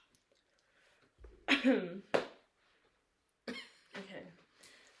Okay.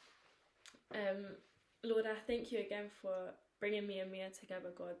 Lord, I thank you again for bringing me and Mia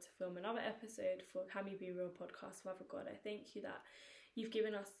together, God, to film another episode for Can We Be Real podcast, Father God. I thank you that you've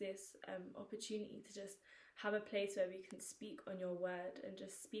given us this opportunity to just have a place where we can speak on your word and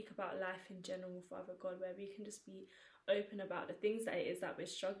just speak about life in general, Father God, where we can just be open about the things that it is that we're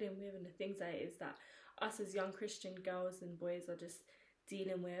struggling with and the things that it is that us as young Christian girls and boys are just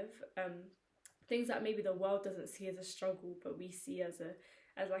dealing with. Things that maybe the world doesn't see as a struggle, but we see as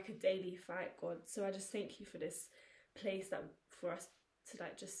like a daily fight, God. So I just thank you for this place that for us to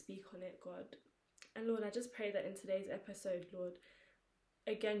like just speak on it, God. And Lord, I just pray that in today's episode, Lord,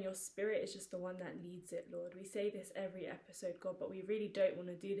 again, your spirit is just the one that leads it, Lord. We say this every episode, God, but we really don't want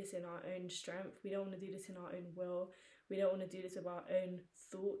to do this in our own strength. We don't want to do this in our own will. We don't want to do this with our own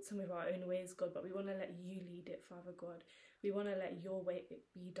thoughts and with our own ways, God, but we want to let you lead it, Father God. We want to let your way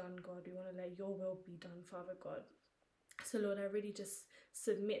be done, God. We want to let your will be done, Father God. So, Lord, I really just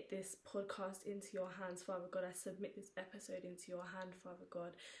submit this podcast into your hands, Father God. I submit this episode into your hand, Father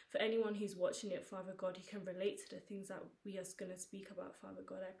God. For anyone who's watching it, Father God, who can relate to the things that we are going to speak about, Father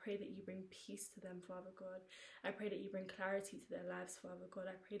God, I pray that you bring peace to them, Father God. I pray that you bring clarity to their lives, Father God.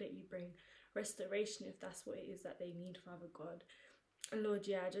 I pray that you bring restoration if that's what it is that they need, Father God. And Lord,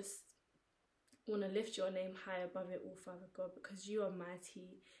 I just want to lift your name high above it all, Father God, because you are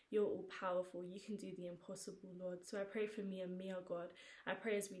mighty, you're all powerful, you can do the impossible, Lord. So I pray for me and Mia, God. I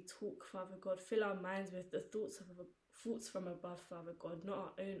pray as we talk, Father God, fill our minds with the thoughts from above, Father God, not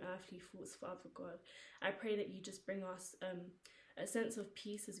our own earthly thoughts, Father God. I pray that you just bring us a sense of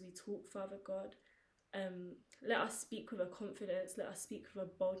peace as we talk, Father God. Let us speak with a confidence, let us speak with a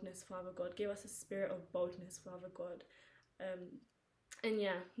boldness, Father God. Give us a spirit of boldness, Father God. And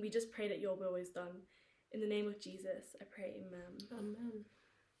we just pray that your will is done. In the name of Jesus, I pray, amen. Amen.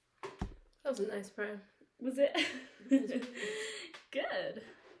 That was a nice prayer. Was it? Good.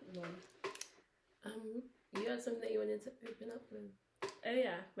 You had something that you wanted to open up with? Oh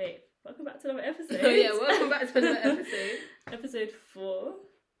yeah, wait. Welcome back to another episode. Oh yeah, welcome back to another episode. Episode 4.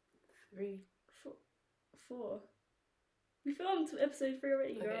 3. 4. We filmed episode 3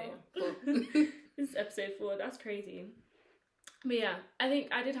 already, girl. Okay, This is episode 4. That's crazy. But yeah, I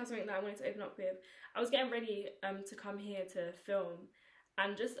think I did have something that I wanted to open up with. I was getting ready to come here to film,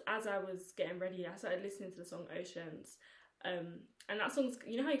 and just as I was getting ready, I started listening to the song Oceans. And that song's,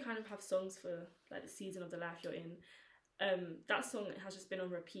 you know how you kind of have songs for like the season of the life you're in. That song has just been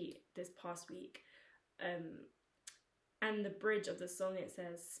on repeat this past week. And the bridge of the song, it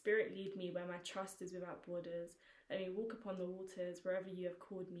says, "Spirit, lead me where my trust is without borders. Let me walk upon the waters wherever you have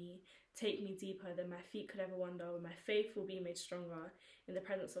called me. Take me deeper than my feet could ever wander, where my faith will be made stronger in the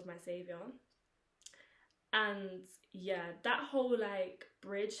presence of my Saviour." And that whole like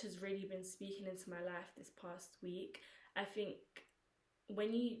bridge has really been speaking into my life this past week. I think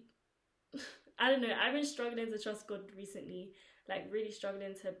when you, I don't know, I've been struggling to trust God recently, like really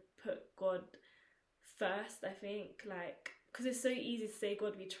struggling to put God first, I think, like, because it's so easy to say,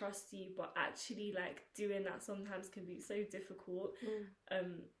 God, we trust you, but actually like doing that sometimes can be so difficult.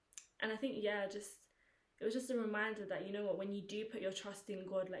 And I think it was just a reminder that, you know what, when you do put your trust in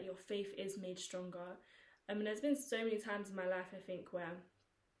God, like your faith is made stronger. And there's been so many times in my life, I think, where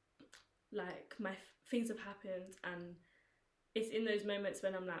like things have happened, and it's in those moments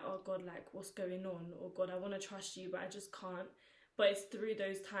when I'm like, oh God, like what's going on, or God, I want to trust you but I just can't. But it's through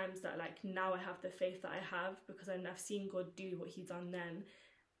those times that like now I have the faith that I have, because I've seen God do what he done then,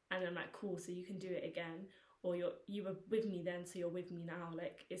 and I'm like, cool, so you can do it again, or you were with me then, so you're with me now.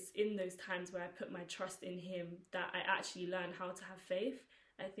 Like it's in those times where I put my trust in him that I actually learn how to have faith,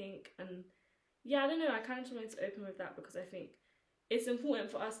 I think. And I don't know, I kind of just wanted to open with that, because I think it's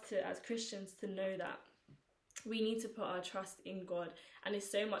important for us to, as Christians, to know that we need to put our trust in God, and it's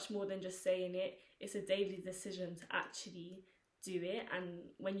so much more than just saying it. It's a daily decision to actually do it, and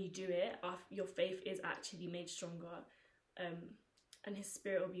when you do it, your faith is actually made stronger, and his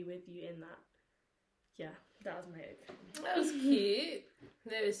spirit will be with you in that. That was my opinion. That was cute.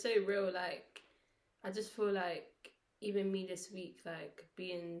 No, it's so real. Like, I just feel like even me this week, like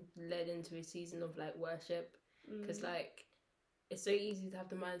being led into a season of like worship, because like it's so easy to have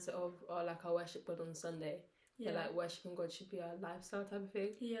the mindset of, oh, like I worship God on Sunday. Yeah, like worshiping God should be our lifestyle type of thing.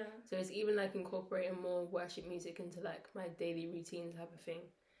 Yeah. So it's even like incorporating more worship music into like my daily routine type of thing.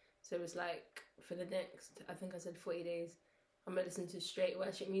 So it's like for the next, I think I said 40 days, I'm gonna listen to straight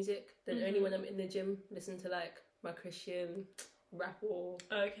worship music. Then only when I'm in the gym, listen to like my Christian rap or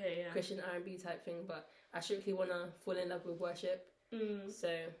Christian R&B type thing. But I strictly wanna fall in love with worship.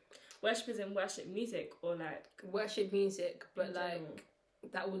 So worship is in worship music, or like worship music, but like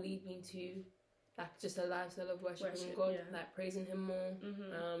that will lead me to like just a lifestyle of worshiping God, like praising Him more.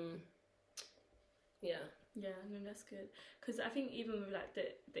 Yeah, no, that's good. Because I think even with like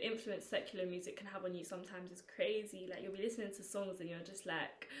the influence secular music can have on you sometimes is crazy. Like you'll be listening to songs and you're just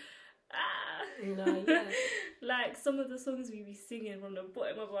like, no, yeah. Like some of the songs we be singing from the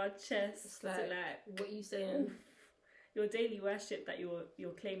bottom of our chests. It's like, what are you saying? Oof, your daily worship that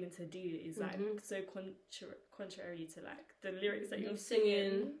you're claiming to do is like so contrary to like the lyrics that you're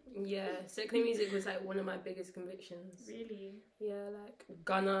singing. Yeah, secular music was like one of my biggest convictions. Really? Yeah, like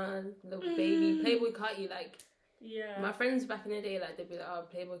Gunna, Lil Baby, Playboy Carti, like. Yeah. My friends back in the day, like, they'd be like, oh,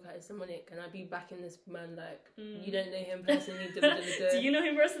 Playboy Carti is demonic, and I'd be backing this man, like, you don't know him personally. Do you know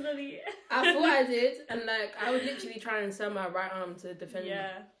him personally? I thought I did, and like, I would literally try and sell my right arm to defend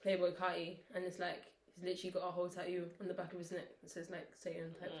Playboy Carti, and it's like, he's literally got a whole tattoo on the back of his neck that says like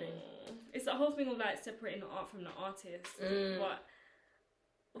Satan type thing. It's the whole thing of like separating the art from the artist. But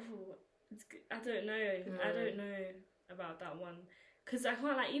I don't know about that one, because I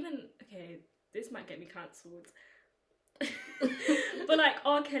can't like even this might get me cancelled. But like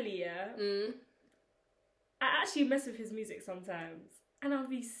R. Kelly, I actually mess with his music sometimes, and I'll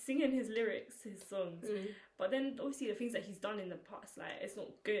be singing his lyrics, his songs. But then obviously the things that he's done in the past, like it's not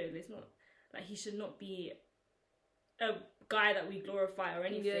good. It's not like he should not be a guy that we glorify or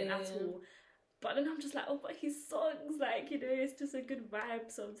anything at all. But then I'm just like, but his songs, like, you know, it's just a good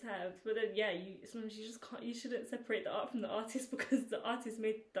vibe sometimes. But then sometimes you just can't. You shouldn't separate the art from the artist, because the artist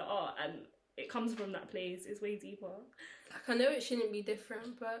made the art and it comes from that place. It's way deeper. Like, I know it shouldn't be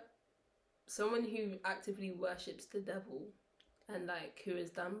different, but someone who actively worships the devil and like who has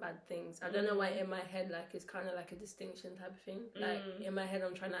done bad things, I don't know why in my head like it's kind of like a distinction type of thing. Like in my head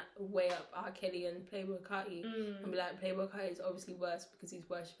I'm trying to weigh up R. Kelly and Playboy Carti and be like, Playboy Carti is obviously worse because he's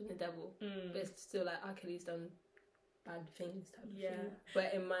worshipping the devil, but it's still like R. Kelly's done bad things type of thing.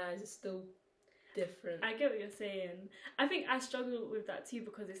 But in my eyes it's still different. I get what you're saying. I think I struggle with that too,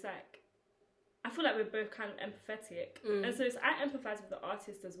 because it's like, I feel like we're both kind of empathetic, and so I empathise with the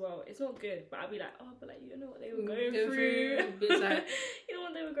artist as well. It's not good, but I'll be like, but like, you know what they were going through. Like, you know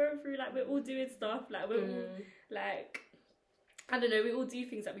what they were going through. Like, we're all doing stuff. Like, we're all like, I don't know. We all do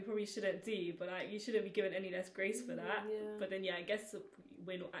things that we probably shouldn't do, but like, you shouldn't be given any less grace for that. But then I guess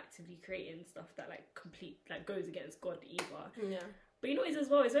we're not actively creating stuff that like goes against God either. But you know what it is as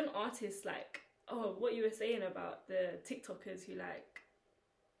well? It's when artists like, what you were saying about the TikTokers who like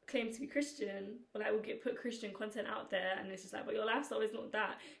claim to be Christian, or like will put Christian content out there, and it's just like, but your lifestyle is not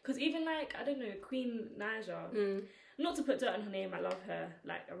that. Because even like, I don't know, Queen Naija, not to put dirt on her name, I love her,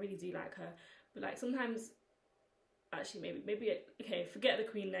 like I really do like her, but like sometimes, actually maybe forget the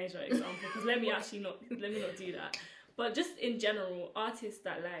Queen Naija example, because let me not do that. But just in general, artists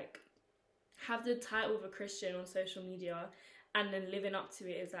that like have the title of a Christian on social media and then living up to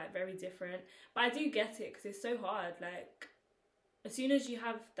it is like very different. But I do get it, because it's so hard. Like, as soon as you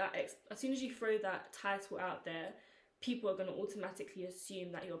throw that title out there, people are going to automatically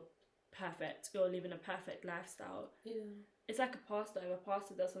assume that you're perfect, you're living a perfect lifestyle. It's like a pastor. If a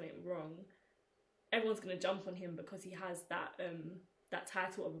pastor does something wrong, everyone's going to jump on him because he has that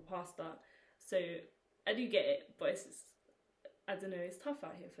title of a pastor. So I do get it, but it's just, I don't know, it's tough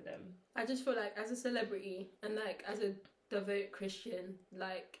out here for them. I just feel like as a celebrity and like as a devout Christian,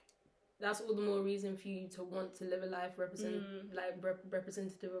 like, that's all the more reason for you to want to live a life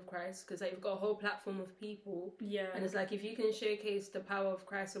representative of Christ, because like, you've got a whole platform of people, and it's like, if you can showcase the power of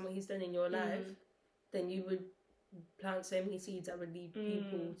Christ and what he's done in your life, then you would plant so many seeds that would lead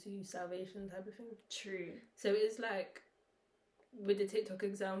people to salvation type of thing. True. So it's like, with the TikTok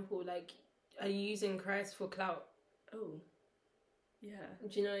example, like, are you using Christ for clout? Oh, yeah.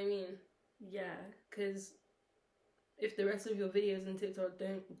 Do you know what I mean? Yeah. Because if the rest of your videos on TikTok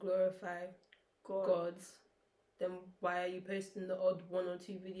don't glorify God, then why are you posting the odd one or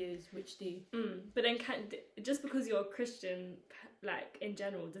two videos which do? But then just because you're a Christian, like in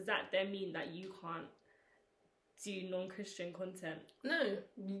general, does that then mean that you can't do non-Christian content? No,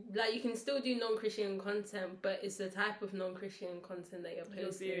 like, you can still do non-Christian content, but it's the type of non-Christian content that you're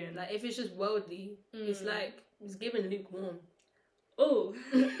posting. Like, if it's just worldly, it's like, it's given lukewarm. Oh.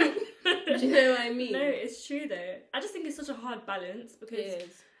 Do you know what I mean? No, it's true though. I just think it's such a hard balance, because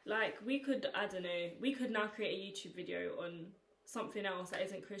like, we could now create a YouTube video on something else that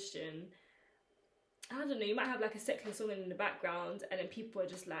isn't Christian. I don't know, you might have like a secular song in the background, and then people are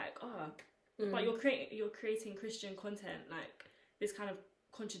just like, but you're creating Christian content, like, this kind of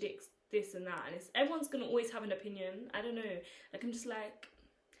contradicts this and that, and everyone's gonna always have an opinion. I don't know, like, I'm just like,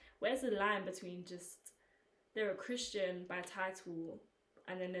 where's the line between just they're a Christian by title,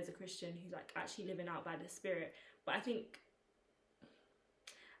 and then there's a Christian who's like actually living out by the Spirit? But I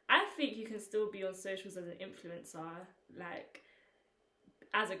think you can still be on socials as an influencer, like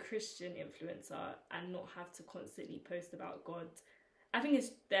as a Christian influencer, and not have to constantly post about God. I think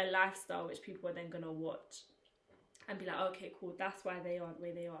it's their lifestyle which people are then gonna watch and be like, okay, cool, that's why they are the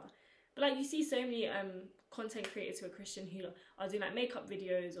way they are. But like you see so many content creators who are Christian who are doing like makeup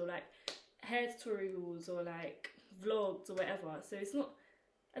videos or like hair tutorials or like vlogs or whatever. So it's not,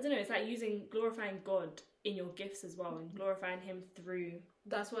 I don't know, it's like glorifying God in your gifts as well and glorifying him through.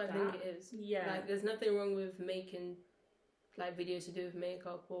 That's what I think it is. Yeah. Like there's nothing wrong with making like videos to do with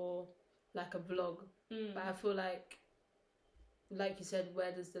makeup or like a vlog. But I feel like you said,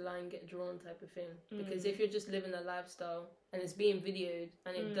 where does the line get drawn type of thing? Because if you're just living a lifestyle and it's being videoed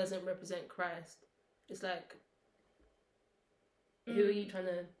and it doesn't represent Christ, it's like, who are you trying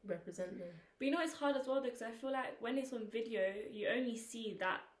to represent then? But you know it's hard as well, because I feel like when it's on video, you only see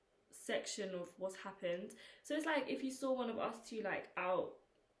that section of what's happened. So it's like if you saw one of us two like out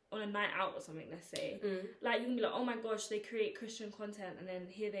on a night out or something, let's say, like you can be like, oh my gosh, they create Christian content, and then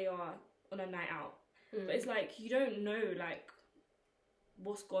here they are on a night out. But it's like you don't know like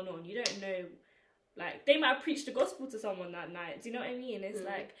what's gone on. You don't know, like they might have preached the gospel to someone that night. Do you know what I mean? It's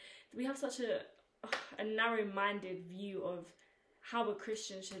like we have such a narrow-minded view of how a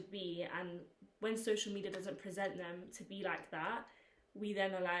Christian should be, and when social media doesn't present them to be like that, we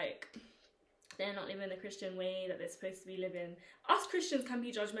then are like, they're not living the Christian way that they're supposed to be living. Us Christians can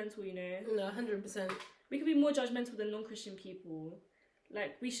be judgmental, you know. No, 100%. We can be more judgmental than non-Christian people.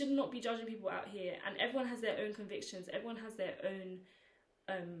 Like, we should not be judging people out here, and everyone has their own convictions. Everyone has their own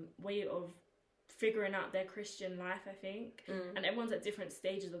way of figuring out their Christian life, I think. And everyone's at different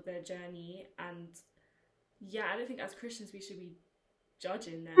stages of their journey. And yeah, I don't think as Christians we should be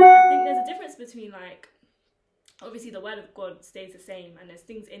judging them. I think there's a difference between, like, obviously the word of God stays the same, and there's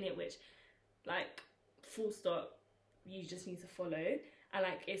things in it which, like, full stop, you just need to follow. And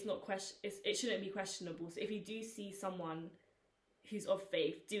like, it's not it shouldn't be questionable. So if you do see someone who's of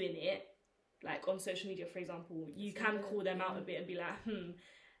faith doing it, like on social media, for example, you can call them out a bit and be like,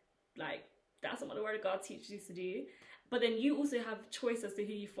 like, that's not what the word of God teaches you to do. But then you also have choice as to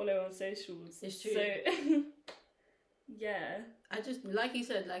who you follow on socials. It's true. So yeah, I just, like you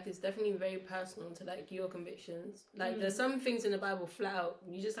said, like, it's definitely very personal to like your convictions. Like there's some things in the Bible flat out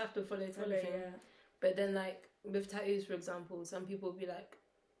you just have to follow everything. yeah. But then like with tattoos, for example, some people will be like,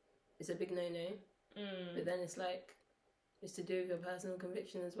 it's a big no-no. But then it's like, it's to do with your personal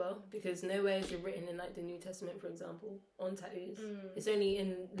conviction as well, because nowhere is it written in like the New Testament, for example, on tattoos. It's only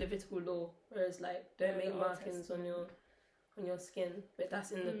in Levitical law, whereas like don't make markings on your skin. But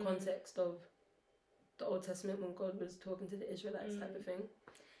that's in the context of the Old Testament when God was talking to the Israelites type of thing.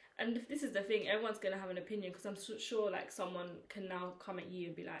 And if this is the thing, everyone's gonna have an opinion, because I'm sure like someone can now come at you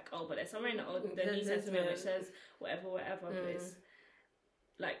and be like, oh, but there's somewhere in the New Testament which says whatever. But it's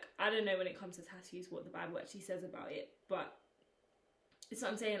like, I don't know when it comes to tattoos what the Bible actually says about it, but it's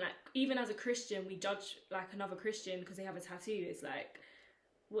what I'm saying. Like, even as a Christian, we judge like another Christian because they have a tattoo. It's like,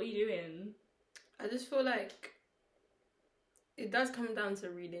 what are you doing? I just feel like it does come down to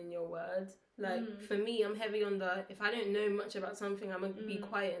reading your word. Like for me, I'm heavy on if I don't know much about something, I'm gonna be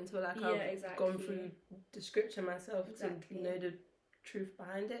quiet until like I've gone through the scripture myself to know the truth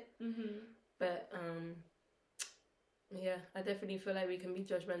behind it. But yeah, I definitely feel like we can be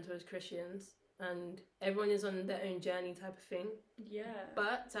judgmental as Christians, and everyone is on their own journey type of thing. Yeah.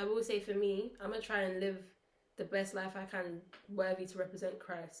 But I will say, for me, I'm gonna try and live the best life I can, worthy to represent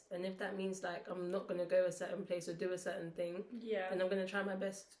Christ. And if that means like I'm not gonna go a certain place or do a certain thing, then I'm gonna try my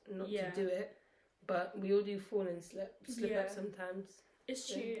best not to do it. But we all do fall and slip up sometimes.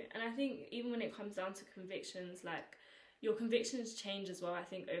 It's true. And I think even when it comes down to convictions, like, your convictions change as well, I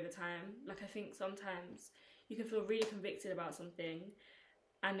think, over time. Like, I think sometimes you can feel really convicted about something,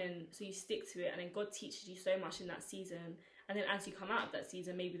 and then so you stick to it, and then God teaches you so much in that season, and then as you come out of that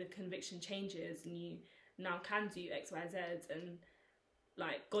season, maybe the conviction changes and you now can do X, Y, Z, and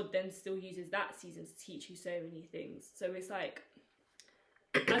like God then still uses that season to teach you so many things. So it's like,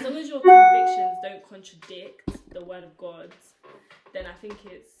 as long as your convictions don't contradict the word of God, then I think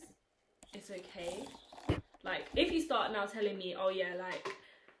it's okay. Like, if you start now telling me, oh yeah, like,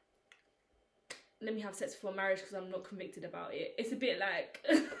 let me have sex before marriage because I'm not convicted about it, it's a bit like,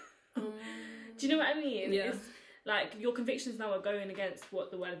 do you know what I mean? Yeah. It's like, your convictions now are going against what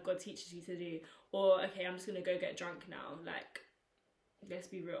the word of God teaches you to do. Or, okay, I'm just going to go get drunk now. Like, let's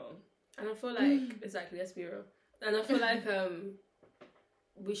be real. And I feel like, exactly, let's be real. And I feel like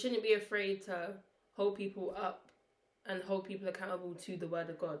we shouldn't be afraid to hold people up and hold people accountable to the word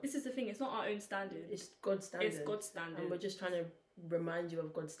of God. This is the thing, it's not our own standard. It's God's standard. It's God's standard. And we're just trying to remind you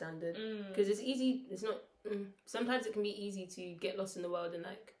of God's standard. Because it's easy, sometimes it can be easy to get lost in the world and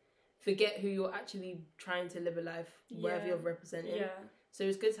like forget who you're actually trying to live a life worthy of representing. Yeah. So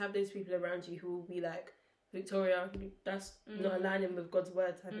it's good to have those people around you who will be like, Victoria, that's not aligning with God's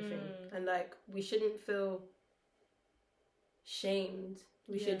word type of thing. And like, we shouldn't feel shamed.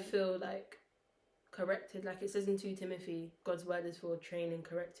 We should feel like corrected. Like it says in 2 Timothy, God's word is for training,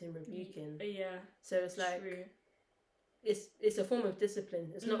 correcting, rebuking. Yeah. So it's like, true. It's a form of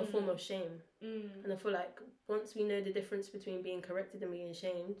discipline. It's not a form of shame. And I feel like once we know the difference between being corrected and being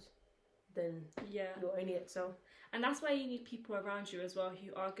shamed, then you'll only excel. And that's why you need people around you as well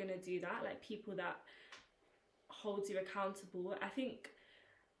who are going to do that, like people that hold you accountable. I think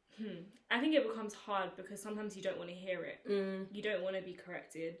it becomes hard because sometimes you don't want to hear it. You don't want to be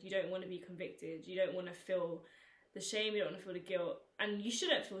corrected. You don't want to be convicted. You don't want to feel the shame. You don't want to feel the guilt. And you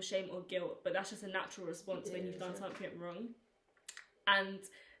shouldn't feel shame or guilt, but that's just a natural response when you've done something wrong. And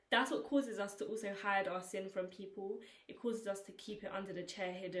that's what causes us to also hide our sin from people. It causes us to keep it under the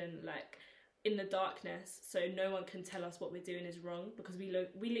chair hidden, like in the darkness, so no one can tell us what we're doing is wrong, because we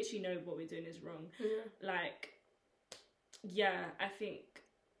literally know what we're doing is wrong. I think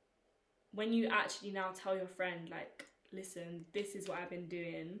when you actually now tell your friend, like, listen, this is what I've been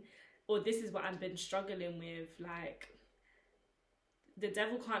doing, or this is what I've been struggling with, like, the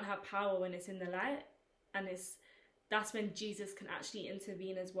devil can't have power when it's in the light, and that's when Jesus can actually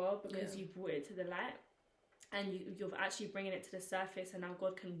intervene as well, because you brought it to the light. And you're actually bringing it to the surface, and now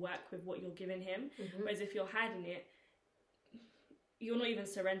God can work with what you're giving him. Whereas if you're hiding it, you're not even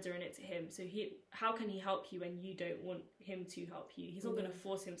surrendering it to him. So how can he help you when you don't want him to help you? He's not going to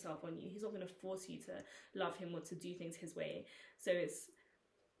force himself on you. He's not going to force you to love him or to do things his way. So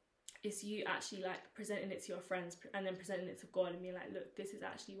it's you actually like presenting it to your friends and then presenting it to God and being like, look, this is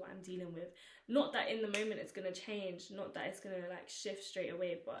actually what I'm dealing with. Not that in the moment it's going to change, not that it's going to like shift straight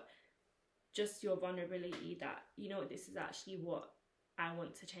away, but just your vulnerability that, you know, this is actually what I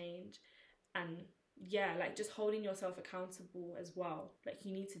want to change. And like just holding yourself accountable as well. Like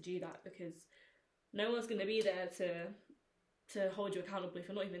you need to do that, because no one's going to be there to hold you accountable if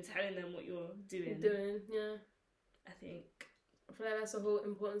you're not even telling them what you're doing. I think. I feel like that's the whole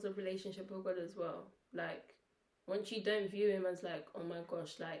importance of relationship with God as well. Like, once you don't view him as like, oh my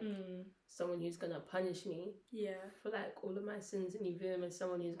gosh, like someone who's going to punish me for like all of my sins, and you view him as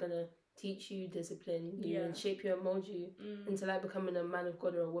someone who's going to teach you, discipline you, and shape you and mold you into like becoming a man of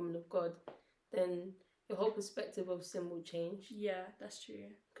God or a woman of God, then your whole perspective of sin will change. Yeah, that's true.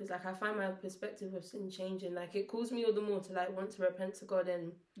 Because like I find my perspective of sin changing. Like it calls me all the more to like want to repent to God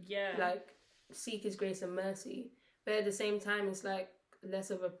and like seek his grace and mercy. But at the same time, it's like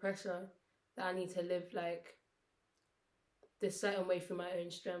less of a pressure that I need to live like this certain way through my own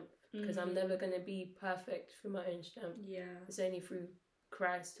strength. Because I'm never going to be perfect through my own strength. Yeah. It's only through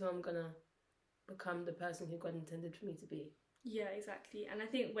Christ who I'm going to become the person who God intended for me to be. Yeah, exactly. And I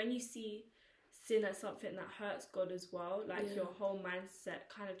think when you see sin as something that hurts God as well, like your whole mindset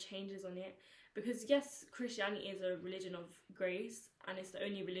kind of changes on it. Because yes, Christianity is a religion of grace, and it's the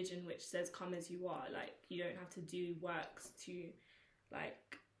only religion which says come as you are. Like you don't have to do works to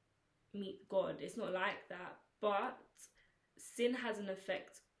like meet God. It's not like that. But sin has an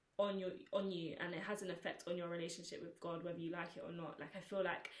effect on you, and it has an effect on your relationship with God, whether you like it or not. Like I feel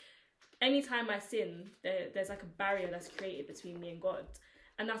like anytime I sin, there's like a barrier that's created between me and God.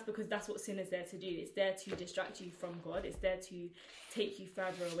 And that's because that's what sin is there to do. It's there to distract you from God. It's there to take you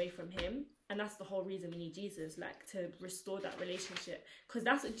further away from him. And that's the whole reason we need Jesus, like to restore that relationship. Because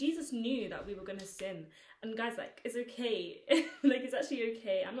that's what Jesus knew, that we were going to sin. And guys, like, it's okay. Like, it's actually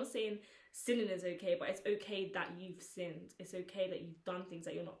okay. I'm not saying sinning is okay, but it's okay that you've sinned. It's okay that you've done things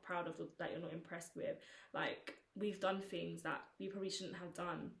that you're not proud of or that you're not impressed with. Like, we've done things that we probably shouldn't have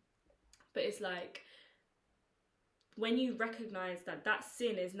done. But it's like, when you recognize that that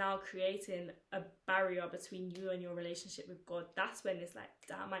sin is now creating a barrier between you and your relationship with God, that's when it's like,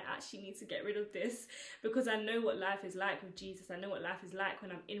 damn, I actually need to get rid of this, because I know what life is like with Jesus. I know what life is like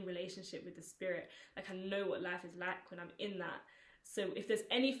when I'm in relationship with the Spirit. Like, I know what life is like when I'm in that. So if there's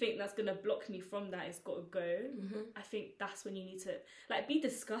anything that's going to block me from that, it's got to go. I think that's when you need to, like, be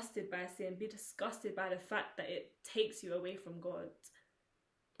disgusted by sin, be disgusted by the fact that it takes you away from God.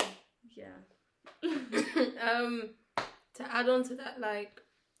 To add on to that, like,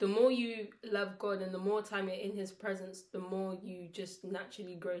 the more you love God and the more time you're in his presence, the more you just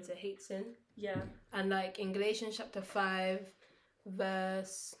naturally grow to hate sin. Yeah. And like in Galatians chapter 5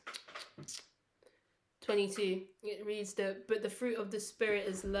 verse 22, it reads but the fruit of the Spirit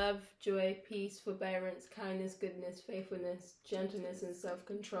is love, joy, peace, forbearance, kindness, goodness, faithfulness, gentleness and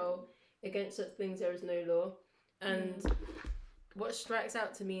self-control. Against such things there is no law. And what strikes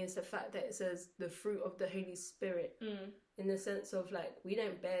out to me is the fact that it says the fruit of the Holy Spirit, in the sense of like, we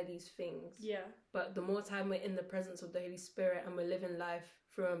don't bear these things. Yeah. But the more time we're in the presence of the Holy Spirit and we're living life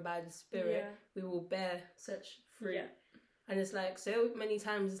through and by the Spirit, we will bear such fruit. Yeah. And it's like, so many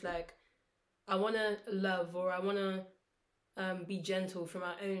times it's like, I want to love, or I want to be gentle from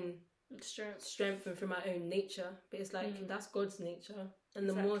our own strength and from our own nature. But it's like, that's God's nature. And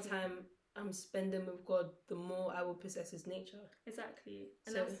the more time I'm spending with God, the more I will possess his nature. Exactly.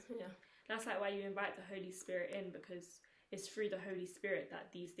 And so, that's like why you invite the Holy Spirit in, because it's through the Holy Spirit that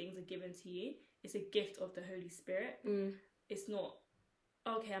these things are given to you. It's a gift of the Holy Spirit. It's not,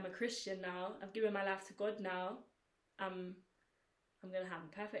 okay, I'm a Christian now, I've given my life to God now, I'm gonna have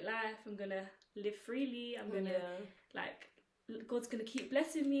a perfect life, I'm gonna live freely, I'm gonna like, God's gonna keep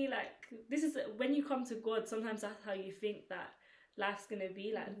blessing me. Like, this is when you come to God, sometimes that's how you think that life's gonna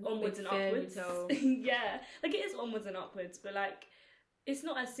be, like onwards and upwards. Yeah, like it is onwards and upwards, but like it's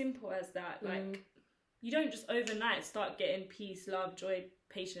not as simple as that. Like you don't just overnight start getting peace, love, joy,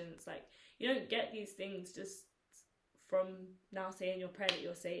 patience. Like you don't get these things just from now saying your prayer that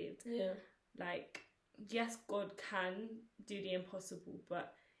you're saved. Yeah, like yes, God can do the impossible,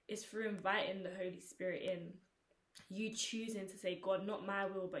 but it's through inviting the Holy Spirit in, you choosing to say, God, not my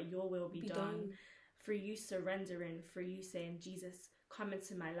will but your will be done. For you surrendering, for you saying, Jesus, come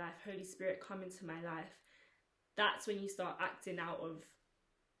into my life, Holy Spirit, come into my life. That's when you start acting out of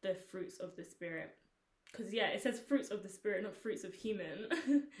the fruits of the Spirit. Because it says fruits of the Spirit, not fruits of human.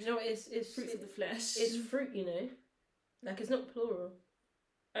 You know, it's fruits of the flesh. It's fruit, you know, like it's not plural.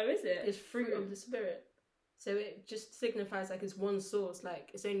 Oh, is it? It's fruit of the Spirit. So it just signifies like it's one source.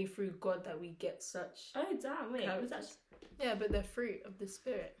 Like it's only through God that we get such. Oh damn! Wait, was that? Yeah, but the fruit of the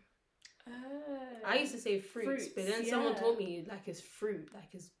Spirit. Oh. I used to say fruits, but then someone told me like it's fruit, like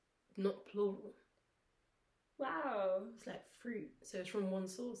it's not plural. Wow. It's like fruit, so it's from one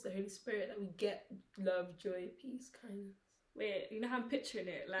source, the Holy Spirit, that we get love, joy, peace, kindness. Wait, you know how I'm picturing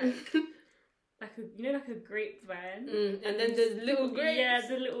it, like. Like a grapevine, and then there's little grapes. Yeah,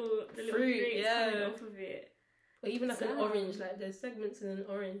 the little fruit, grapes coming off of it. Or even like an orange, like there's segments in an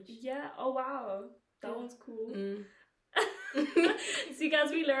orange. Yeah. Oh wow, that one's cool. See,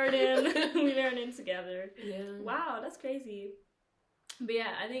 guys, we learning together. Yeah. Wow, that's crazy. But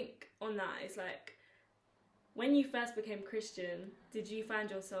yeah, I think on that, it's like when you first became Christian, did you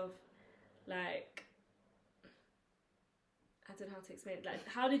find yourself like? I don't know how to explain it. Like,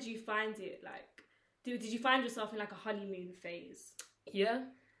 how did you find it? Like, did you find yourself in like a honeymoon phase? Yeah.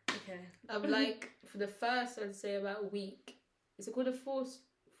 Okay. I'm like, for the first, I'd say about a week. Is it called a force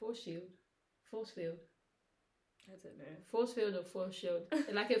field? I don't know. Force field or force shield.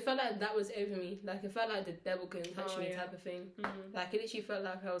 Like, it felt like that was over me. Like, it felt like the devil couldn't touch me type of thing. Like, it literally felt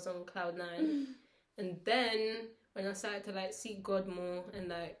like I was on cloud 9. And then, when I started to like seek God more and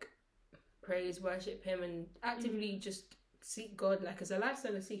like praise, worship him, and actively just seek God, like as a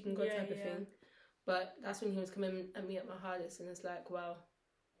lifestyle of seeking God type of thing. But that's when he was coming at me at my hardest, and it's like, wow,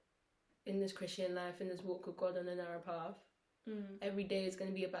 in this Christian life, in this walk with God on a narrow path, every day is going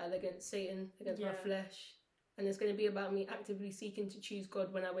to be a battle against Satan, against my flesh, and it's going to be about me actively seeking to choose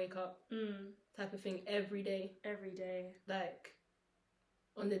God when I wake up, type of thing, every day. Like,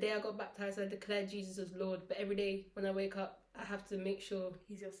 on the day I got baptized, I declared Jesus as Lord, but every day when I wake up, I have to make sure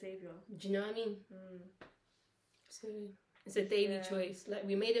he's your saviour. Do you know what I mean? So it's a daily choice. Like,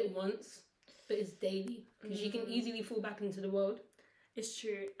 we made it once, but it's daily, because you can easily fall back into the world. It's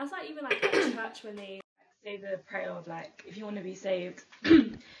true. That's like even like at church when they say the prayer of like, if you want to be saved,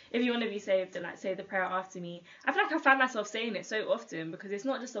 and like say the prayer after me. I feel like I find myself saying it so often, because it's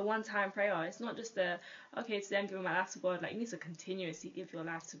not just a one-time prayer. It's not just okay, today I'm giving my life to God. Like, you need to continuously give your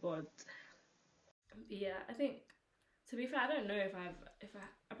life to God. Yeah, I think, to be fair, I don't know if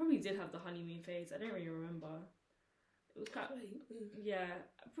I probably did have the honeymoon phase. I don't really remember. It was kind of,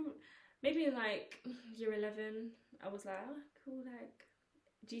 maybe in like year 11, I was like, oh, cool, like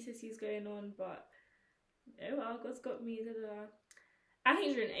GCSE's going on, but oh well, God's got me. Da, da, da. I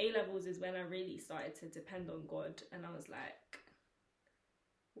think during A levels is when I really started to depend on God, and I was like,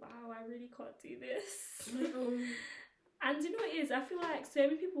 wow, I really can't do this. And you know what it is? I feel like so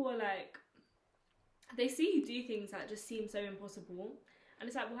many people were like, they see you do things that just seem so impossible. And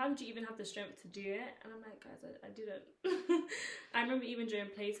it's like, well, how did you even have the strength to do it? And I'm like, guys, I didn't. I remember even during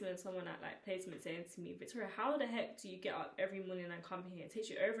placement, someone at like placement saying to me, Victoria, how the heck do you get up every morning and come here? It takes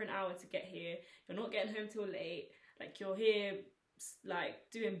you over an hour to get here. You're not getting home till late. Like, you're here, like,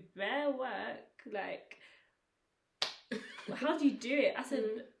 doing bare work. Like, how do you do it? I said,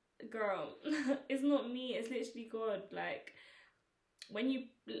 girl, it's not me. It's literally God. Like, when you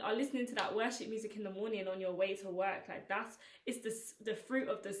are listening to that worship music in the morning on your way to work, like it's the fruit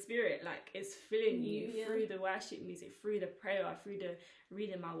of the Spirit, like it's filling you through the worship music, through the prayer, through the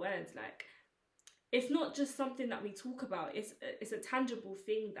reading my words. Like it's not just something that we talk about, it's a tangible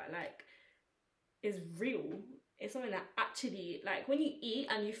thing that like is real. It's something that actually, like when you eat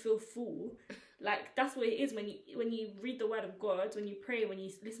and you feel full, like that's what it is. When you read the word of God, when you pray, when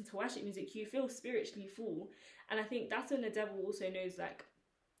you listen to worship music, you feel spiritually full. And I think that's when the devil also knows like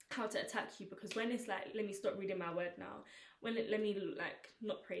how to attack you, because when it's like, let me stop reading my word now, let me like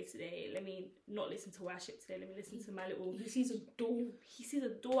not pray today, let me not listen to worship today, let me listen to my little, he sees a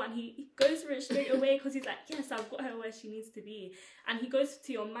door and he goes for it straight away, because he's like, yes, I've got her where she needs to be. And he goes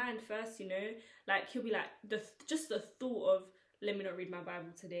to your mind first, you know, like he'll be like just the thought of, let me not read my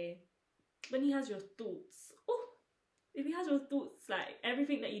Bible today. When he has your thoughts, if he has your thoughts, like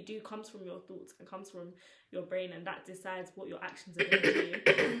everything that you do comes from your thoughts and comes from your brain, and that decides what your actions are going to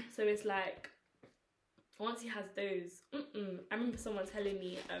do. So it's like, once he has those, I remember someone telling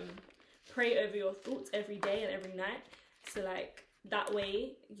me, pray over your thoughts every day and every night. So like that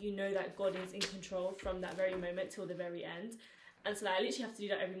way, you know that God is in control from that very moment till the very end. And so like, I literally have to do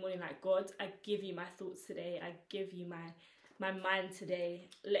that every morning. Like, God, I give you my thoughts today. I give you my mind today.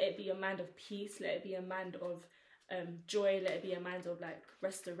 Let it be a mind of peace. Let it be a mind of joy. Let it be a mind of like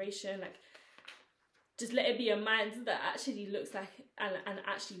restoration. Like, just let it be a mind that actually looks like and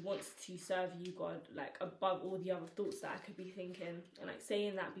actually wants to serve you, God, like above all the other thoughts that I could be thinking. And like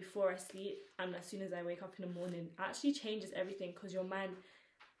saying that before I sleep and as soon as I wake up in the morning actually changes everything, because your mind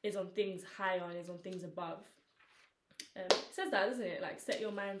is on things higher and is on things above. It says that, doesn't it? Like, set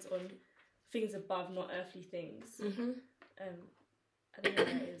your minds on things above, not earthly things. I don't know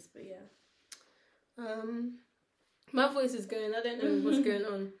what that is, but yeah. My voice is going, I don't know what's going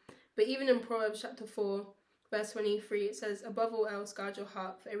on. But even in Proverbs chapter 4, verse 23, it says, above all else, guard your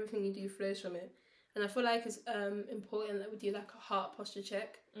heart, for everything you do flows from it. And I feel like it's important that we do like a heart posture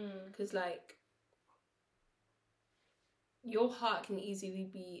check, because like your heart can easily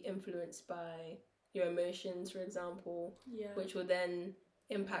be influenced by your emotions, for example, which will then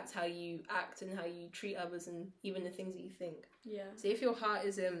impact how you act and how you treat others and even the things that you think. So if your heart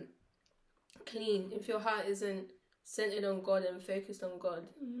isn't clean, if your heart isn't centered on God and focused on God,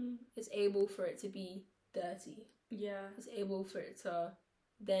 it's able for it to be dirty. It's able for it to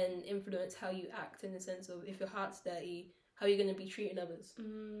then influence how you act, in the sense of, if your heart's dirty, how are you going to be treating others?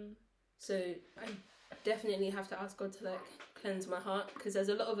 So I definitely have to ask God to like cleanse my heart, because there's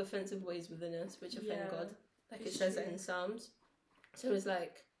a lot of offensive ways within us which offend God, like it says that in Psalms. So it's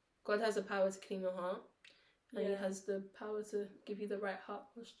like God has the power to clean your heart, and he has the power to give you the right heart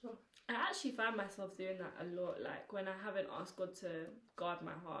posture. I actually find myself doing that a lot, like when I haven't asked God to guard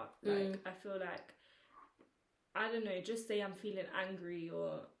my heart. Like I feel like, I don't know, just say I'm feeling angry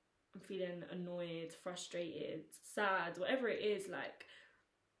or I'm feeling annoyed, frustrated, sad, whatever it is, like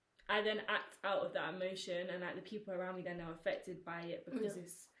I then act out of that emotion, and like the people around me then are affected by it, because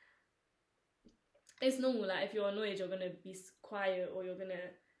it's normal. Like if you're annoyed, you're gonna be quiet, or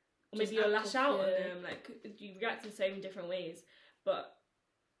maybe you'll lash out on them. Like you react in so many different ways, but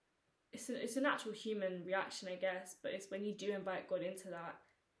it's a natural human reaction, I guess. But it's when you do invite God into that,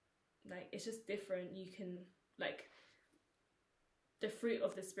 like it's just different. You can like, the fruit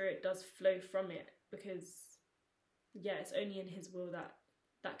of the Spirit does flow from it, because it's only in His will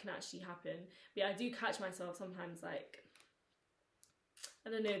that can actually happen. But I do catch myself sometimes, like, I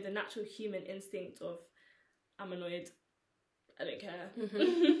don't know, the natural human instinct of, I'm annoyed, I don't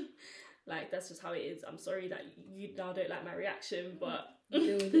care. Like, that's just how it is. I'm sorry that you now don't like my reaction, but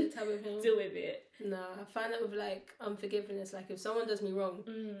deal with it, type of thing. Deal with it. Nah, I find that with like unforgiveness, like if someone does me wrong,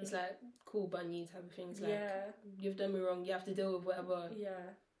 it's like, cool, bun you type of thing. It's like, you've done me wrong, you have to deal with whatever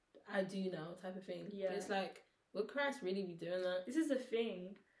I do now type of thing. But it's like, would Christ really be doing that? This is the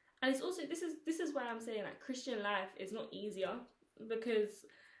thing. And it's also, this is why I'm saying, like, Christian life is not easier, because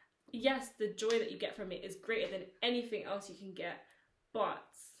yes, the joy that you get from it is greater than anything else you can get, but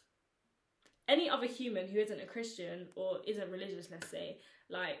any other human who isn't a Christian or isn't religious, let's say,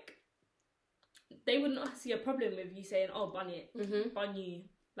 like, they would not see a problem with you saying, oh, bun it, bun you,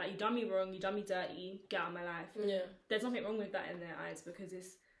 like, you done me wrong, you done me dirty, get out of my life. There's nothing wrong with that in their eyes, because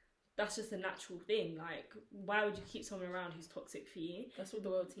that's just a natural thing. Like, why would you keep someone around who's toxic for you? That's what the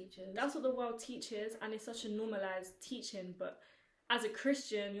world teaches. That's what the world teaches, and it's such a normalised teaching. But as a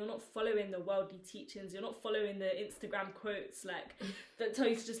Christian, you're not following the worldly teachings. You're not following the Instagram quotes, like, that tell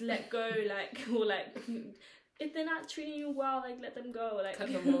you to just let go, like, or like, if they're not treating you well, like, let them go, like,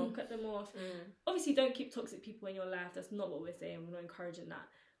 cut them off. Cut them off. Obviously, don't keep toxic people in your life. That's not what we're saying. We're not encouraging that.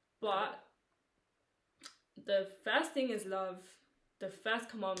 But the first thing is love. the first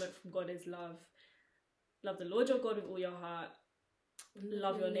commandment from God is love. Love the Lord your God with all your heart.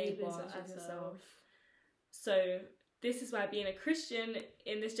 Love your neighbour as yourself. So this is why being a Christian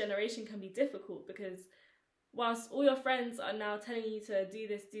in this generation can be difficult, because whilst all your friends are now telling you to do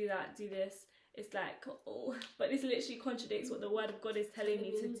this, do that, do this, it's like, oh, but this literally contradicts what the word of God is telling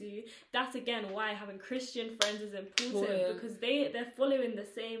me to do. That's again why having Christian friends is important, because they're following the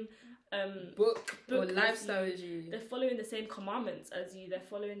same book or lifestyle as you. They're following the same commandments as you. They're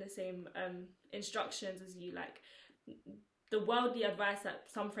following the same instructions as you. Like, the worldly advice that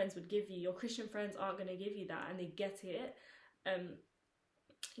some friends would give you, your Christian friends aren't going to give you that, and they get it.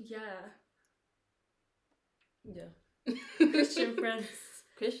 Christian friends.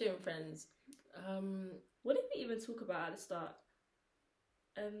 Christian friends. What did we even talk about at the start?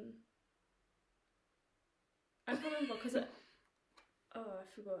 I can't remember, because I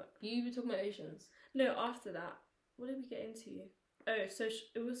forgot. You were talking about Asians. No, after that, what did we get into? Oh, so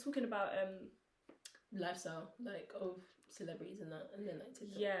it was talking about lifestyle, like, of celebrities and that, and then like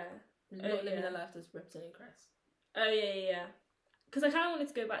TikTok. Yeah, not living a life that's representing Christ. Oh yeah. Because I kind of wanted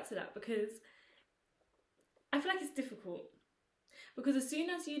to go back to that, because I feel like it's difficult. Because as soon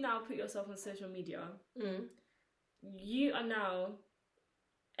as you now put yourself on social media, you are now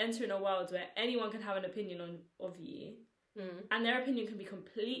entering a world where anyone can have an opinion of you, and their opinion can be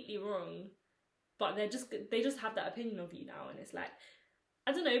completely wrong, but they just have that opinion of you now, and it's like,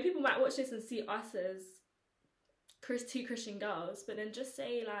 I don't know, people might watch this and see us as two Christian girls, but then just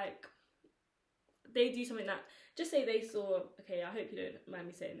say, like, they do something that, just say they saw, okay, I hope you don't mind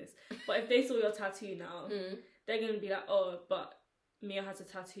me saying this, but if they saw your tattoo now, they're going to be like, oh, but Mia has a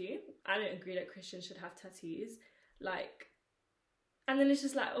tattoo. I don't agree that Christians should have tattoos. Like, and then it's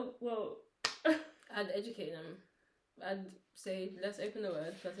just like, oh, well. I'd educate them. I'd say, let's open the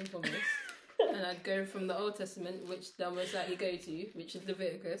word, first and foremost. And I'd go from the Old Testament, which they'll most likely go to, which is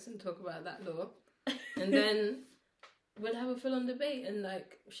Leviticus, and talk about that law. And then we'll have a full-on debate and,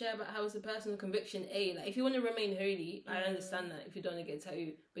 like, share about how it's a personal conviction. Like, if you want to remain holy, I understand that if you don't want to get a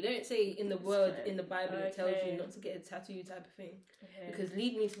tattoo. But don't say in the word, in the Bible, it tells you not to get a tattoo type of thing. Because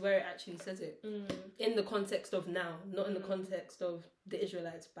lead me to where it actually says it. In the context of now, not in the context of the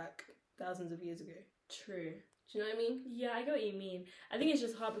Israelites back thousands of years ago. True. Do you know what I mean? Yeah, I get what you mean. I think it's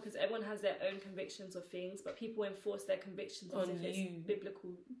just hard because everyone has their own convictions of things, but people enforce their convictions as if it's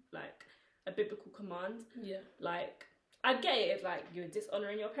biblical, like, a biblical command. Yeah. Like, I'd get it if, like, you're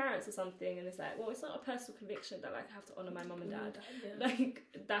dishonouring your parents or something, and it's like, well, it's not a personal conviction that, like, I have to honour my mum and dad. Like,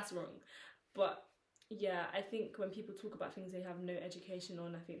 that's wrong. But, yeah, I think when people talk about things they have no education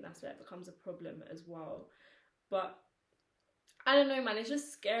on, I think that's where it becomes a problem as well. But, I don't know, man, it's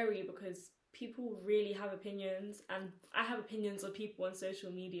just scary because people really have opinions, and I have opinions of people on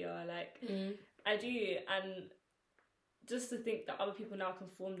social media, like, I do, and just to think that other people now can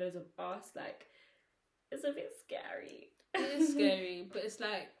form those of us, like, it's a bit scary. It is scary, but it's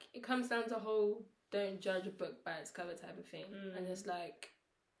like, it comes down to whole don't judge a book by its cover type of thing. And it's like,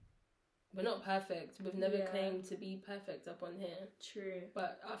 we're not perfect. We've never claimed to be perfect up on here. True.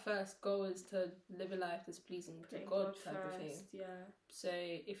 But our first goal is to live a life that's pleasing to God type of thing. Yeah. So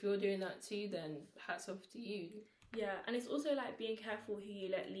if you're doing that too, then hats off to you. Yeah, and it's also like being careful who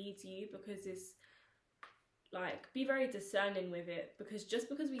you let lead you, because it's like, be very discerning with it, because just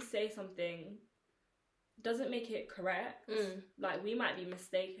because we say something doesn't make it correct. Like, we might be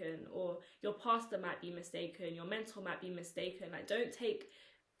mistaken, or your pastor might be mistaken, your mentor might be mistaken. Like, don't take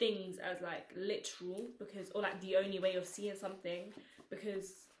things as, like, literal, because, or like the only way of seeing something,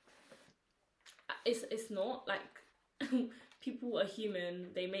 because it's not, like, people are human,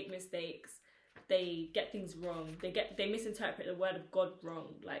 they make mistakes, they get things wrong, they misinterpret the word of God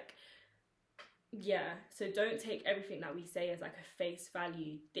wrong. Like, yeah, so don't take everything that we say as, like, a face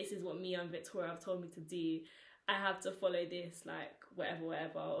value. This is what me and Victoria have told me to do. I have to follow this, like,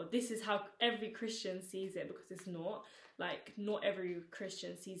 whatever, or this is how every Christian sees it, because it's not. Like, not every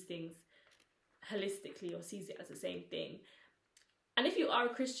Christian sees things holistically or sees it as the same thing. And if you are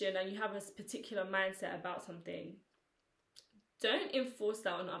a Christian and you have a particular mindset about something, don't enforce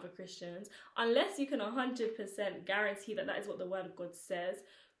that on other Christians unless you can 100% guarantee that that is what the word of God says.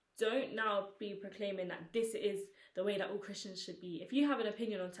 Don't now be proclaiming that this is the way that all Christians should be. If you have an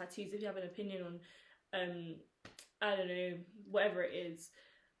opinion on tattoos, if you have an opinion on, I don't know, whatever it is,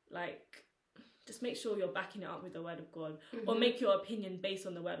 like, just make sure you're backing it up with the word of God, or make your opinion based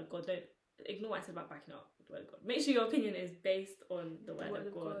on the word of God. Don't ignore what I said about backing up with the word of God. Make sure your opinion is based on the word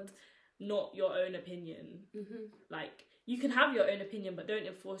of God, not your own opinion. Like, you can have your own opinion, but don't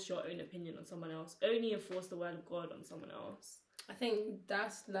enforce your own opinion on someone else. Only enforce the word of God on someone else. I think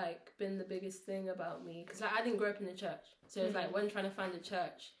that's like been the biggest thing about me, because like I didn't grow up in the church, so it's like when trying to find a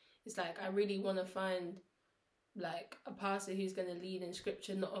church, it's like I really want to find like a pastor who's going to lead in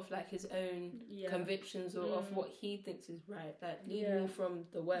scripture, not of like his own convictions or of what he thinks is right, like leading from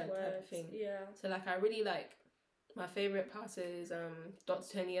the word type of thing. So like I really like, my favourite pastor is Dr.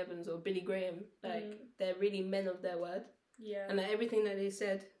 Tony Evans or Billy Graham. Like they're really men of their word. And like everything that they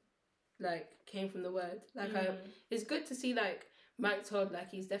said like came from the word. Like it's good to see like Mike Todd, like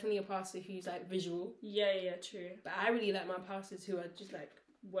he's definitely a pastor who's like visual. True. But I really like my pastors who are just like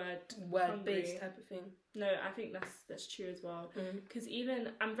word based type of thing. No, I think that's true as well. Because even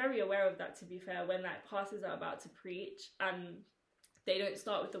I'm very aware of that, to be fair, when like pastors are about to preach and they don't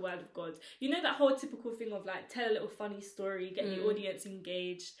start with the word of God. You know that whole typical thing of like tell a little funny story, get the audience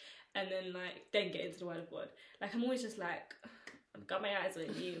engaged, and then get into the word of God. Like I'm always just like, I've got my eyes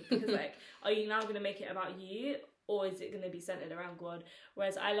on you, because like, are you now going to make it about you, or is it going to be centered around God?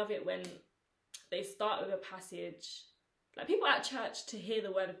 Whereas I love it when they start with a passage. Like people at church to hear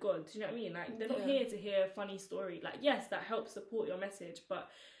the word of God, do you know what I mean? Like they're not here to hear a funny story. Like yes, that helps support your message, but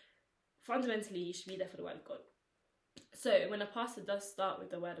fundamentally you should be there for the word of God. So when a pastor does start with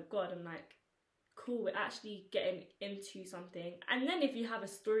the word of God, I'm like, cool, we're actually getting into something. And then if you have a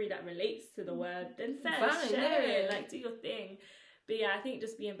story that relates to the word, then share it, like do your thing. But yeah, I think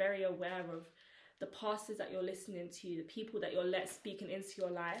just being very aware of the pastors that you're listening to, the people that you're speaking into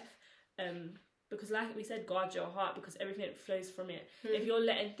your life, because like we said, guard your heart, because everything flows from it. If you're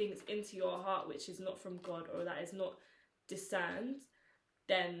letting things into your heart which is not from God, or that is not discerned,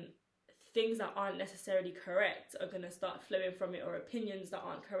 then things that aren't necessarily correct are going to start flowing from it, or opinions that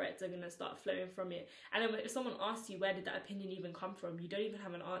aren't correct are going to start flowing from it. And then if someone asks you, where did that opinion even come from? You don't even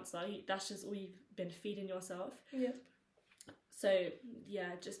have an answer. That's just all you've been feeding yourself. So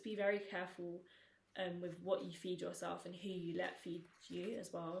yeah, just be very careful with what you feed yourself and who you let feed you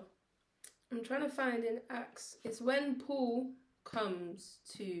as well. I'm trying to find in Acts, it's when Paul comes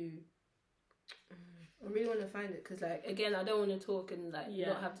to, I really want to find it, because like again I don't want to talk and like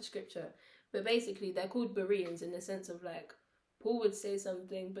not have the scripture, but basically they're called Bereans in the sense of like Paul would say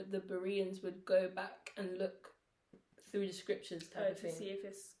something but the Bereans would go back and look through the scriptures type of thing to see if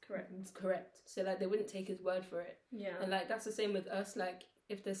it's correct. It's correct, so like they wouldn't take his word for it. And like that's the same with us. Like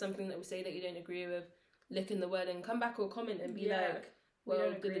if there's something that we say that you don't agree with, look in the word and come back or comment and be like, well,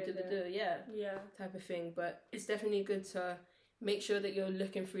 type of thing. But it's definitely good to make sure that you're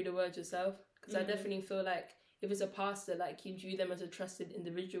looking through the word yourself, because I definitely feel like if it's a pastor, like you view them as a trusted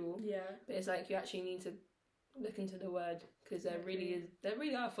individual, but it's like you actually need to look into the word, because there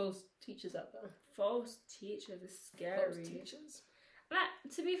really are false teachers out there. False teachers are scary. False teachers.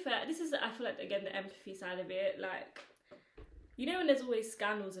 Like, to be fair, this is, I feel like, again, the empathy side of it. Like, you know when there's always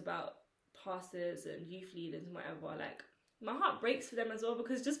scandals about pastors and youth leaders and whatever, like, my heart breaks for them as well,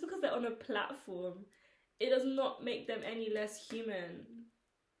 because just because they're on a platform, it does not make them any less human.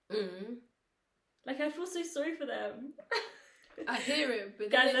 Like, I feel so sorry for them. I hear it, but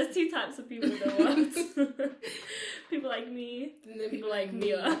guys, there's two types of people in the world. People like me, people like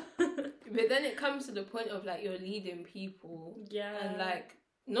Mia. But then it comes to the point of like you're leading people, and like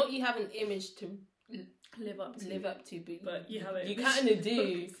not you have an image to live up to, but you have it. You kind of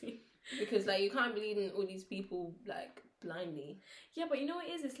do, because like you can't be leading all these people like blindly. Yeah, but you know what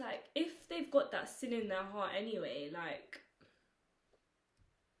it is? It's like if they've got that sin in their heart anyway, like.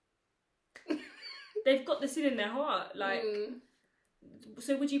 They've got the sin in their heart, like.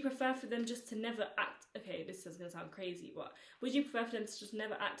 So would you prefer for them just to never act? Okay, this is gonna sound crazy, but would you prefer for them to just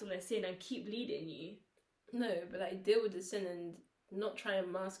never act on their sin and keep leading you? No, but like deal with the sin and not try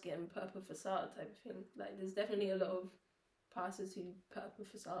and mask it and put up a facade type of thing. Like there's definitely a lot of pastors who put up a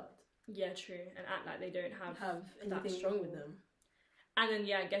facade. Yeah, true, and act like they don't have anything wrong with them. And then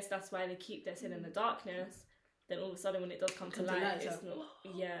I guess that's why they keep their sin in the darkness. Then all of a sudden, when it does come to light, it's not.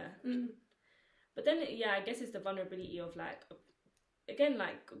 But then, I guess it's the vulnerability of, like, again,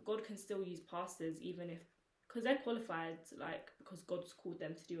 like, God can still use pastors even if, because they're qualified, like, because God's called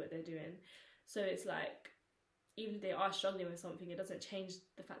them to do what they're doing. So it's like, even if they are struggling with something, it doesn't change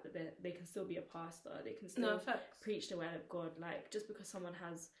the fact that they can still be a pastor. They can still preach the word of God. Like, just because someone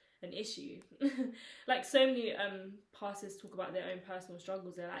has an issue. Like, so many pastors talk about their own personal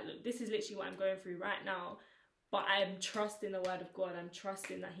struggles. They're like, look, this is literally what I'm going through right now. But I'm trusting the word of God. I'm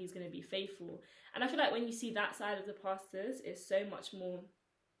trusting that he's going to be faithful. And I feel like when you see that side of the pastors, it's so much more,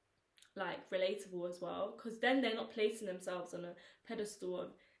 like, relatable as well. Because then they're not placing themselves on a pedestal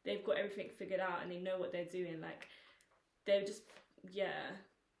of they've got everything figured out and they know what they're doing. Like, they're just,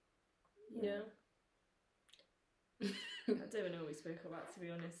 I don't even know what we spoke about, to be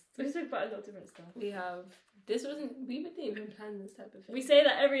honest. We spoke about a lot of different stuff. We didn't even plan this type of thing. We say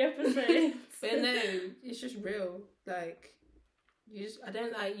that every episode. But no, it's just real. Like, I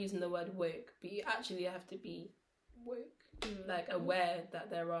don't like using the word woke, but you actually have to be woke. Like, aware that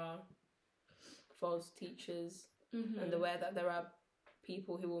there are false teachers and aware that there are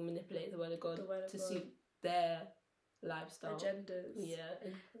people who will manipulate the word of God to suit their lifestyle. Agendas. Yeah.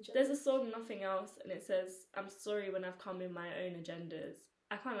 There's a song, Nothing Else, and it says, I'm sorry when I've come in my own agendas.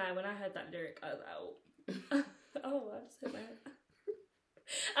 I can't lie, when I heard that lyric, I was like, oh, I just hit my head.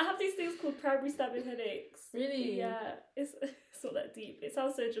 I have these things called primary stabbing headaches. Really? Yeah, it's not that deep. It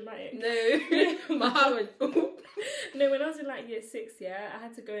sounds so dramatic. No, my heart went. No, when I was in like year 6, yeah, I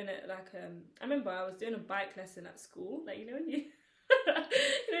had to go in at like I remember I was doing a bike lesson at school. Like, you know when you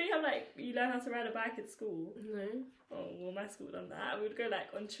you have like you learn how to ride a bike at school. No. Oh well, my school done that. We would go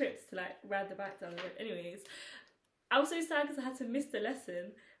like on trips to like ride the bike down the road. Anyways, I was so sad because I had to miss the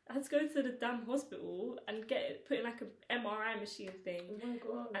lesson. I had to go to the damn hospital and get it put in like a MRI machine thing. Oh my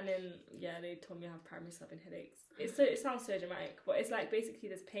god. And then they told me I have primary stabbing headaches. It sounds so dramatic, but it's like basically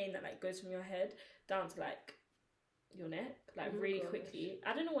this pain that like goes from your head down to like your neck, like really quickly.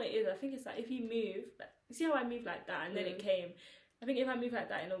 I don't know what it is. I think it's like if you move, like, you see how I move like that and then it came. I think if I move like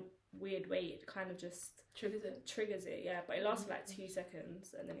that in a weird way, it kind of just triggers it. Yeah, but it lasts for like 2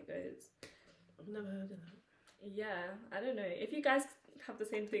 seconds and then it goes. I've never heard of that. Yeah, I don't know. If you guys have the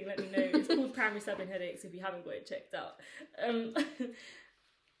same thing, let me know. It's called primary stabbing headaches if you haven't got it checked out.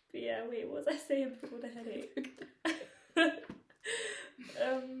 But yeah, wait, what was I saying before the headache?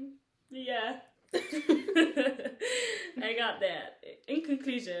 Yeah. I got that. In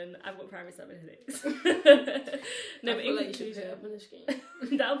conclusion, I've got primary stabbing headaches. No, but in conclusion,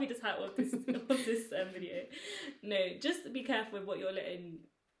 that'll be the title of this video. No, just be careful with what you're letting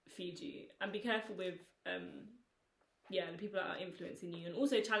feed you, and be careful with the people that are influencing you, and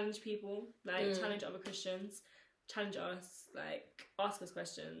also challenge people, like challenge other Christians, challenge us, like ask us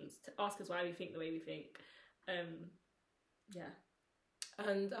questions, ask us why we think the way we think. And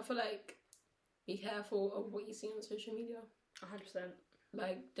I feel like be careful of what you see on social media. 100%.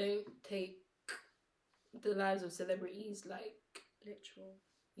 Like, don't take the lives of celebrities like literal.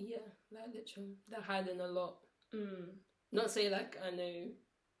 Yeah, like literal. They're hiding a lot. Not say like I know.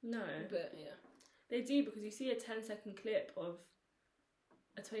 No. But yeah. They do, because you see a 10-second clip of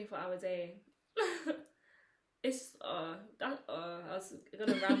a 24-hour day. It's I was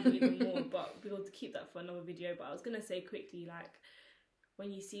gonna ramble even more, but we'll keep that for another video. But I was gonna say quickly, like,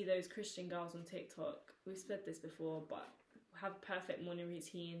 when you see those Christian girls on TikTok, we've said this before, but have perfect morning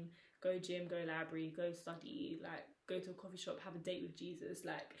routine, go gym, go library, go study, like go to a coffee shop, have a date with Jesus.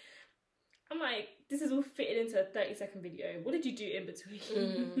 Like, I'm like, this is all fitted into a 30-second video. What did you do in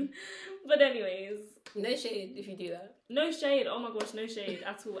between? But anyways, no shade if you do that. No shade. Oh my gosh, no shade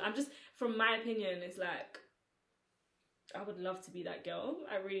at all. I'm just, from my opinion, it's like, I would love to be that girl.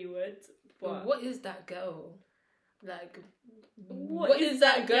 I really would. But what is that girl? Like, what is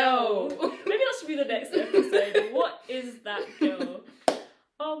that girl? Maybe that should be the next episode. What is that girl?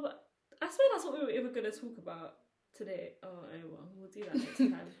 I swear that's what we were even going to talk about today. Oh well, we'll do that next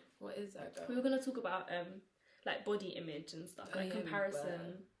time. What is that girl? We were going to talk about like body image and stuff, like comparison.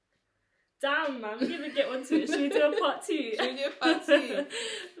 Well. Damn, man, we didn't even get onto it. Should we do a part 2? Should we do a part 2?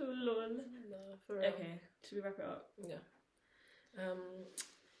 Lol. No, for real. Okay, should we wrap it up? Yeah.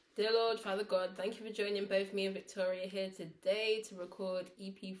 Dear Lord, Father God, thank you for joining both me and Victoria here today to record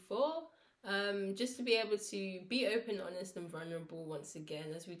EP4. Just to be able to be open, honest and vulnerable once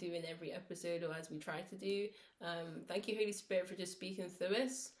again, as we do in every episode, or as we try to do. Thank you, Holy Spirit, for just speaking through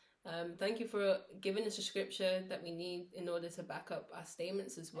us. Thank you for giving us a scripture that we need in order to back up our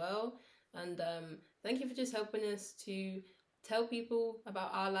statements as well. And thank you for just helping us to tell people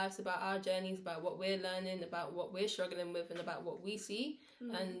about our lives, about our journeys, about what we're learning, about what we're struggling with, and about what we see,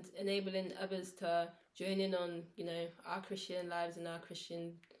 and enabling others to join in on, our Christian lives and our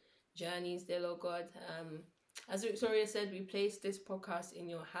Christian journeys, dear Lord God. As Victoria said, we place this podcast in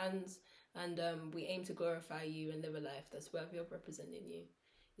your hands, and we aim to glorify you and live a life that's worthy of representing you.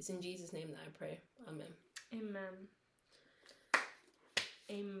 It's in Jesus' name that I pray. Amen. Amen.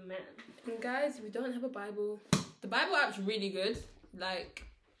 Amen. And guys, if you don't have a Bible, the Bible app's really good. Like,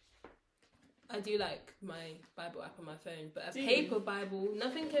 I do like my Bible app on my phone, but paper Bible,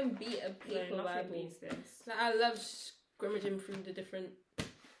 nothing can beat a paper Bible. Beats this. Like, I love scrimmaging through the different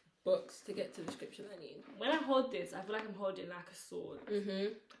books to get to the scripture that I need. When I hold this, I feel like I'm holding like a sword.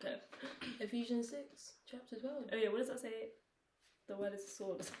 Okay. Ephesians 6, chapter 12. Oh yeah, what does that say? The word is a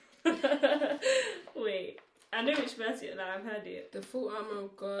sword. Wait, I know which verse it is. Like, I've heard it. The full armor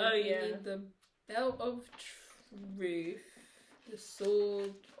of God. Oh yeah. The belt of Ruth, the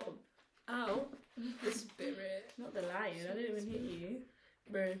sword of the spirit. Not the lion. I didn't even hit you,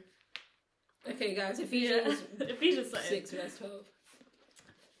 bro. Okay, guys. Ephesians 6 verse 12.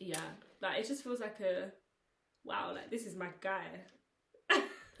 Yeah, like it just feels like wow. Like this is my guy.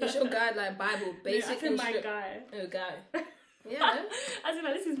 It's your guide, like Bible, basic. No, my guy. Oh, guy. Yeah. I was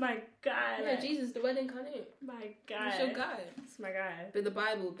like, this is my guy. Yeah, like, Jesus, the word incarnate. My guy. It's your guy. It's my guy. But the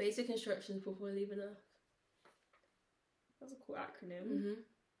Bible, basic instructions before leaving Earth. That's a cool acronym. Mm-hmm.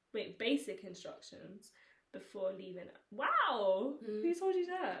 Wait, basic instructions before leaving. Wow. Mm. Who told you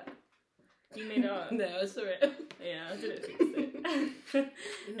that? You made it up. No, I saw it. Yeah, I didn't think so.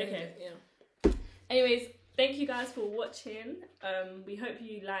 Okay. Yeah. Anyways, thank you guys for watching. We hope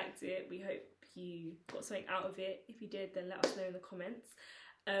you liked it. We hope you got something out of it. If you did, then let us know in the comments.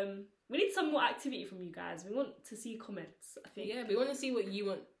 We need some more activity from you guys. We want to see comments, I think. Yeah, we want to see what you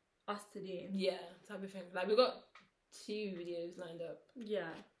want us to do. Yeah, type of thing. Like, we got 2 videos lined up.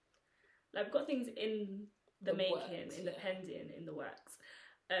 Yeah. Like, we've got things in the making, works, in the pending, in the works.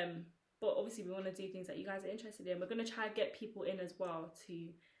 But obviously we want to do things that you guys are interested in. We're going to try and get people in as well to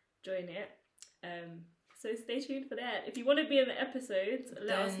join it. So stay tuned for that. If you want to be in the episode,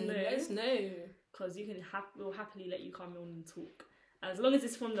 let us know. Let us know. Because we'll happily let you come on and talk. As long as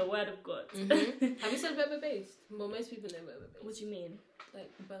it's from the word of God. Mm-hmm. Have you said Weber based? Well, most people know Weber based. What do you mean?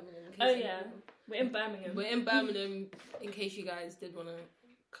 Like Birmingham. Oh yeah, we're in Birmingham. We're in Birmingham. In case you guys did want to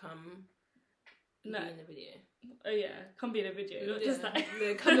come be in the video. Oh yeah, come be in the video. Not just that.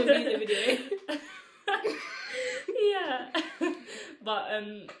 No, come and be in the video. Yeah. But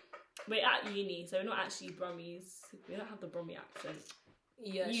we're at uni, so we're not actually Brummies. We don't have the Brummie accent.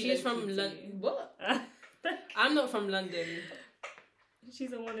 Yeah, she's from London. What? I'm not from London.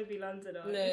 She's a wannabe Londoner. No.